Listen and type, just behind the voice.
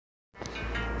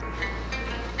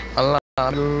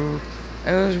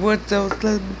What those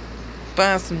little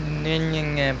bastard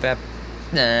about?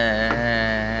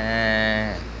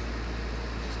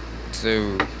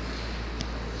 So,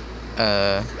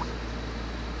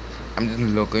 I'm just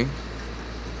looking.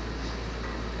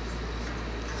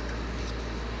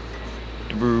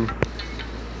 The brew.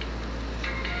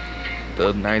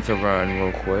 The nights are running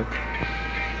real quick.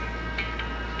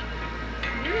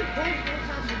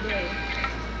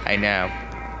 I know.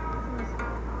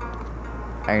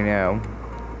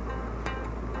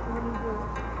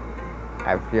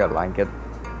 I feel like it.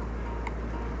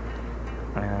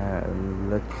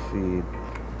 Let's see.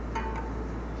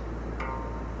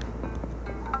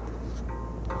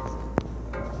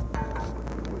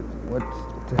 What's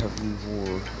the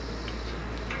reward?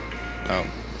 Oh,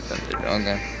 something.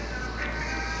 Okay.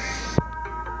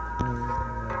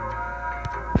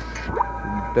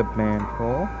 The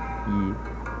mantle.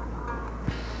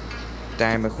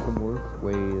 Dinosaurs.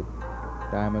 Wait.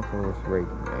 Dinosaurs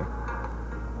rating me.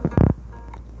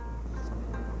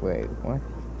 Wait, what?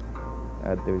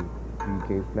 There's BK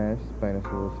Flash,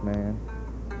 Spinosaurus Man,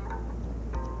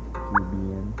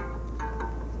 QBN.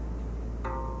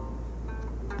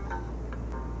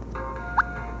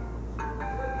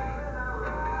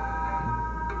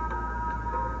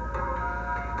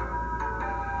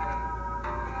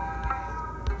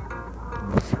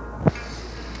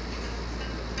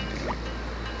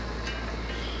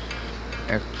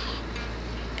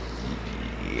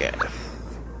 Yes.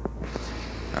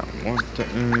 I want to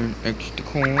earn extra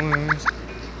coins.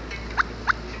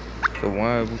 So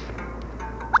why would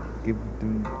give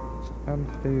them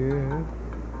upstairs?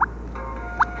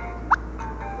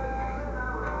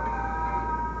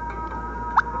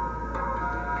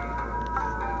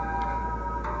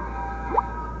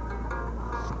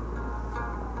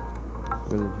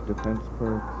 Village defense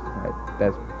perks.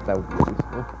 That would be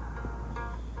useful.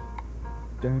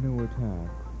 Dino attack.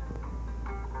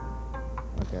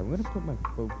 Okay, I'm gonna put my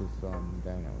focus on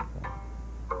dino attack.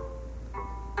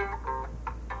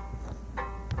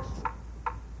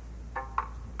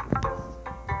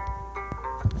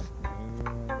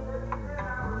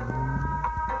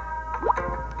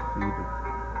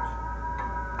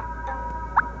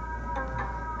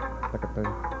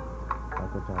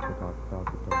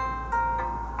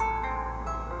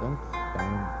 Don't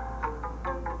spam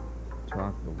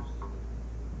tacos.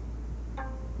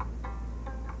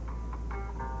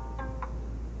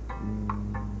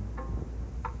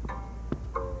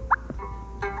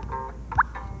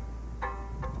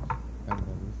 And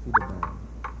then we see the band.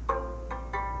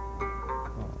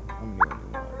 Oh, I'm the only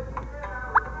one.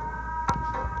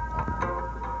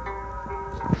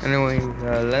 Anyway,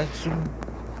 let's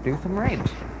do some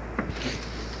raids.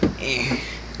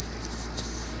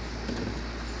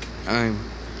 I'm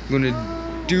gonna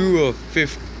do a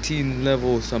 15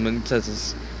 level summon since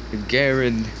it's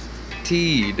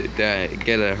guaranteed that I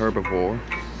get a herbivore.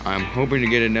 I'm hoping to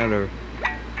get another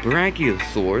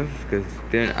Brachiosaurus, because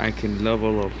then I can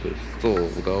level up his soul.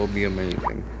 That would be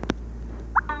amazing.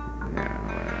 Now,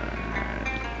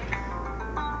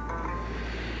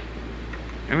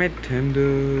 I might tend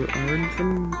to earn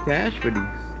some cash for these.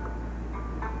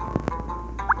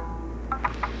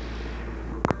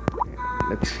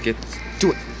 Let's get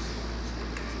to it.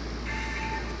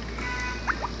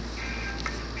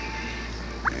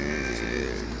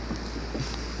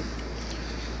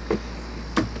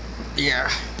 Yeah.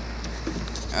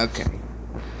 Okay.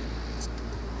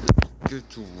 Get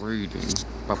to reading.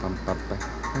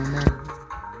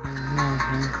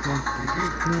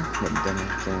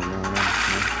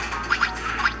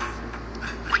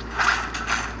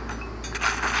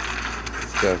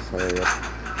 Just hurry up.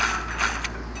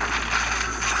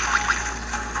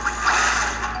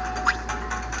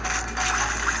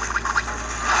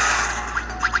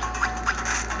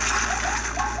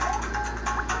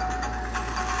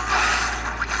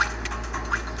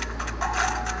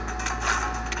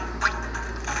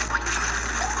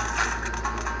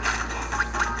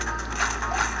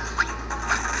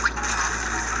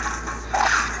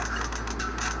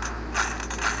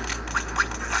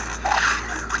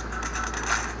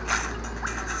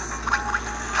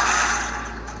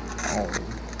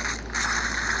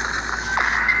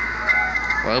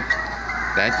 Well,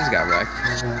 that just got wrecked.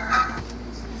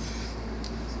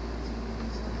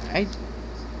 I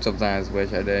sometimes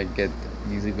wish I didn't get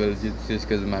easy villages just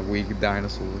because of my weak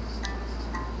dinosaurs.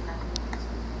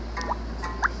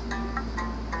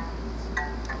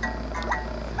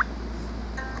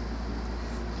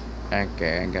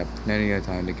 Okay, I got plenty of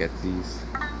time to get these.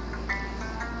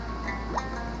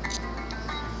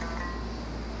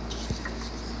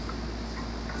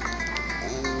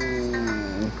 Ooh.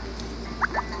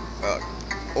 Okay,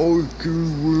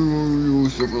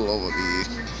 super lava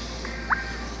beast.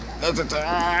 Let's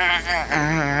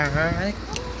attack!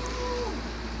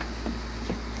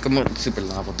 Come on, super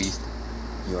lava beast.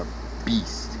 You're a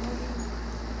beast.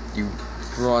 You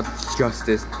brought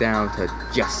justice down to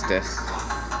justice.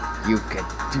 You can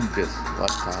do this.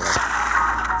 What, Tyler?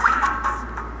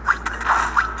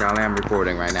 Charlie, I'm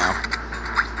recording right now.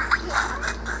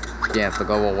 You have to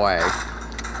go away.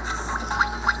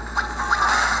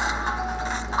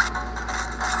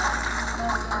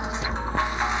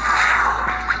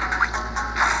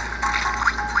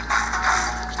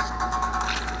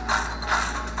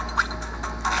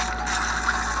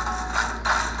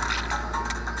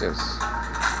 Just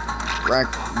wreck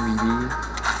me.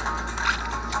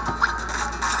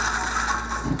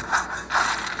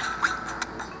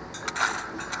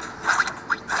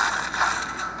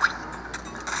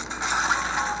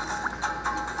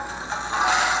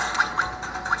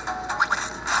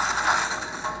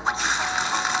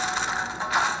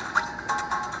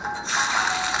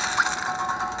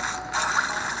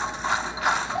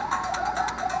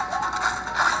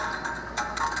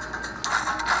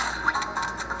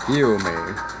 Heal me.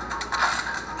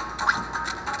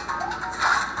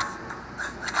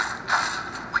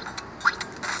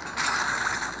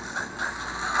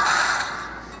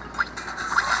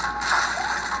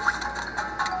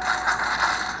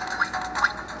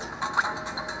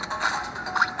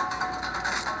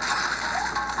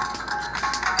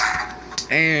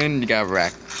 And you got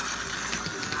wrecked.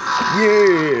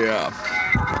 Yeah!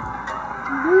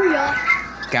 Booyah!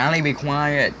 Golly, be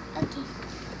quiet. Okay.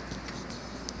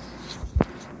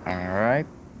 Alright.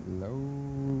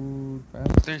 Load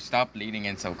faster. Stop leading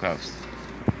in so close.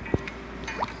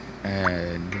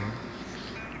 And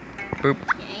boop.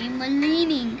 I'm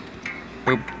leaning.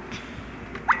 Boop.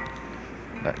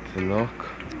 Let's look.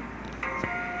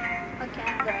 Okay,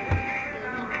 I'm going.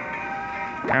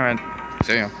 Alright.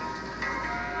 See ya.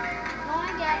 Well, I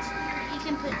guess you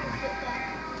can put your foot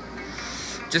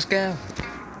down. Just go.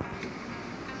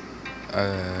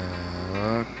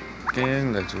 Okay,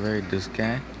 let's raid this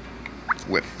guy.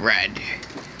 With red.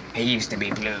 He used to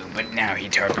be blue, but now he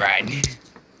turned red.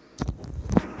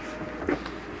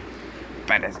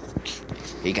 But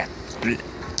he got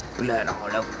blood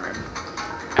all over him.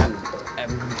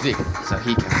 So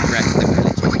he can wreck the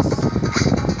villages.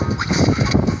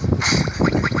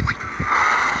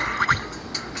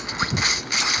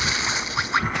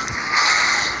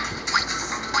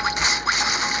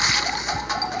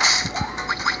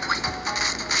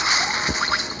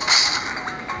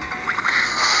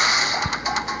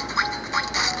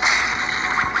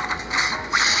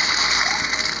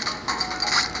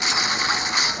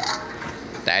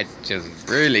 That just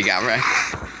really got wrecked.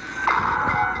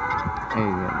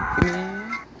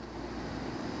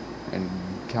 And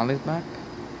Callie's back.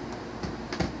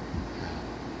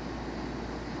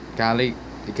 Callie,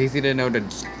 in case you didn't know, the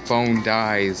phone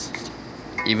dies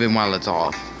even while it's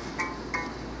off.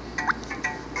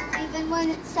 Even when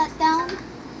it's shut down? No.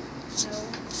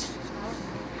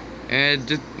 And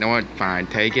just, you know what, fine,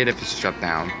 take it if it's shut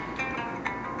down.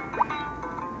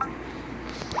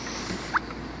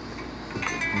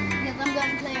 Because I'm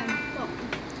going to play on my phone.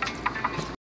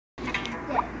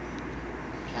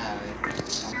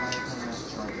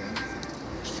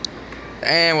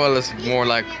 And well, it's more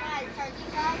like...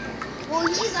 Well,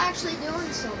 he's actually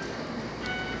doing something.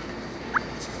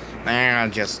 I'll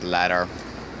just let her.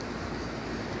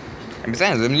 And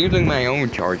besides, I'm using my own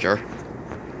charger.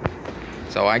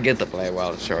 So I get to play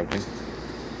while it's charging.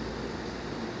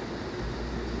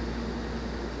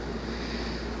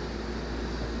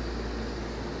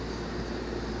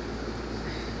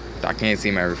 I can't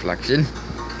see my reflection.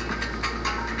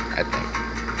 I think.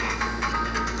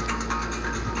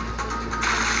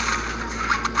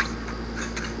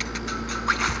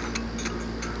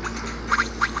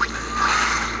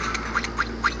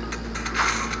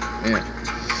 Yeah.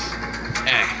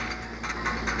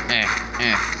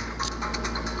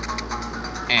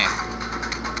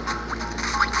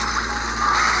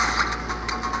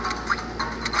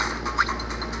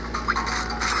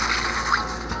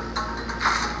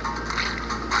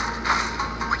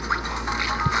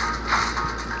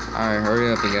 Alright,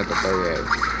 hurry up and get the 38.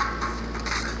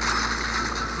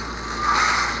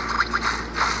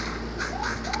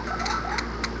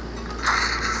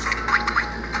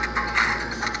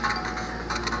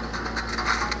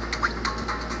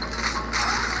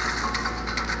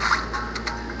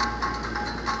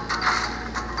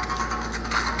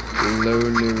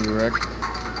 Loading wreck.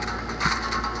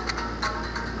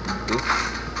 This.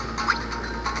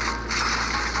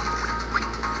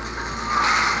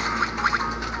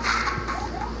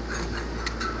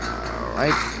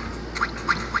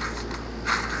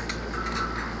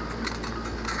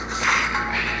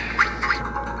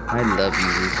 I love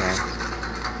using cats.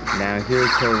 Now here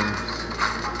comes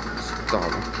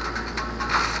Star.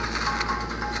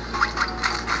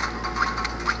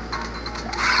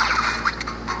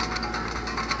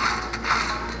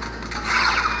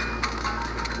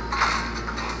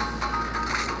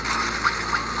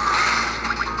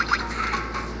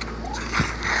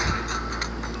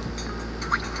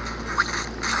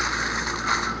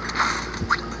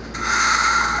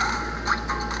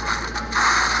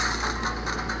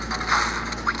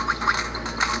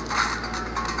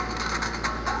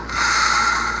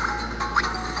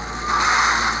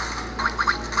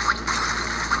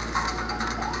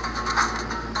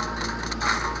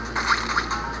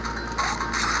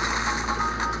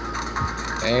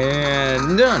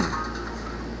 And done.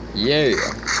 Yeah.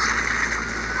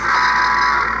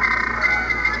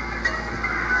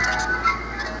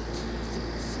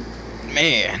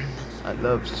 Man, I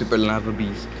love Super Lava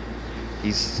Beast.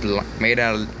 He's made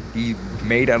out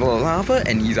of lava,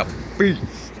 and he's a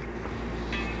beast.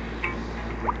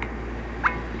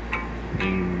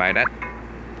 And by that.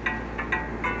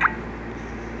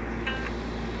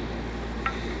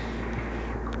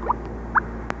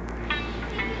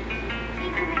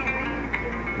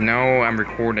 No, I'm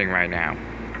recording right now.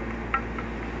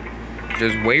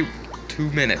 Just wait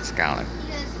 2 minutes, Colin.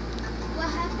 Because what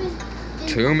happened...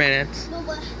 2 minutes. No,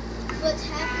 what's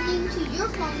happening to your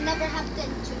phone never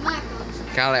happened to my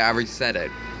phone. Colin, I reset it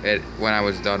when I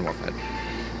was done with it.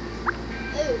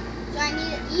 Oh, so I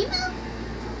need an email?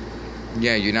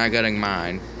 Yeah, you're not getting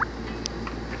mine.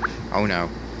 Oh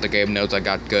no, the game knows I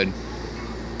got good.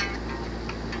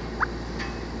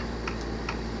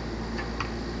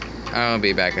 I'll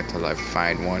be back until I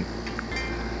find one.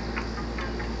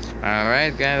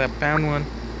 Alright, guys, I found one.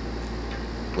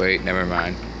 Wait, never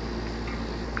mind.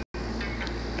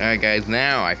 Alright, guys,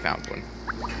 now I found one.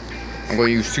 I'm going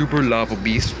to use Super Lava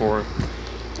Beast for...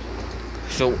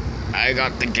 So, I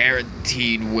got the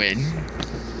guaranteed win.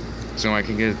 So I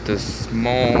can get the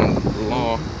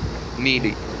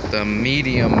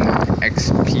medium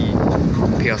XP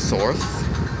Piosaurus.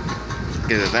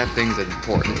 Because that thing's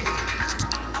important.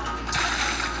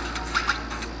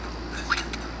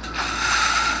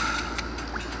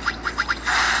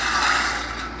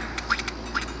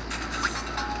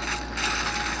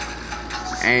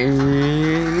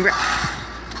 And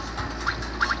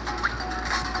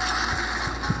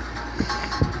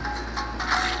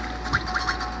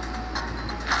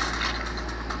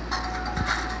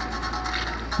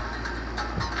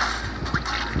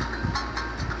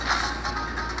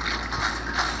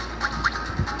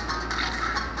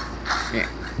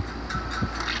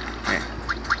yeah.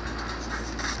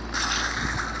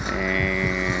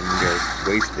 And just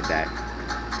wasted that.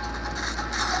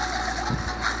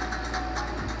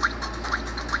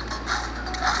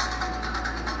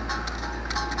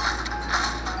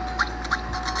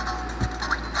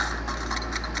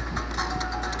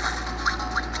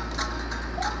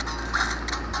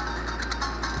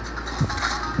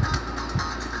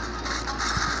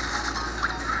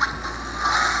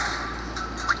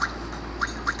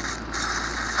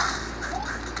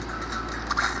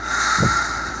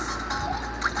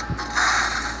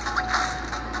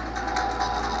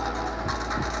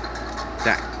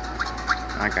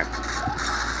 Okay.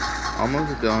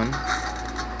 Almost done.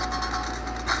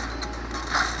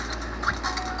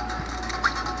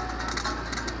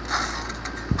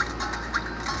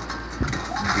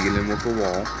 Dealing with the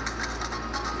wall.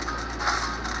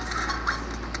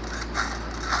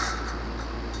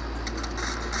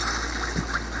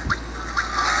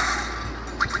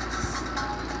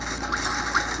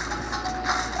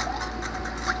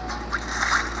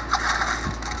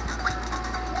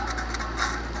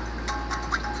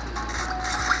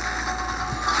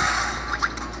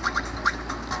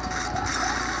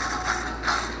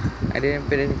 I didn't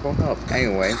fit any more help.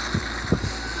 Anyway.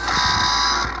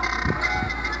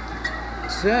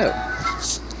 So,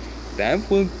 that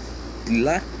was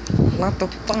lot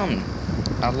of fun.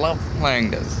 I love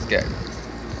playing this game.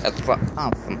 It's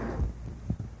awesome.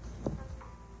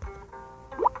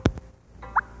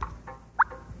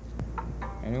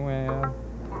 Anyway.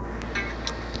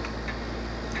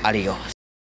 Adios.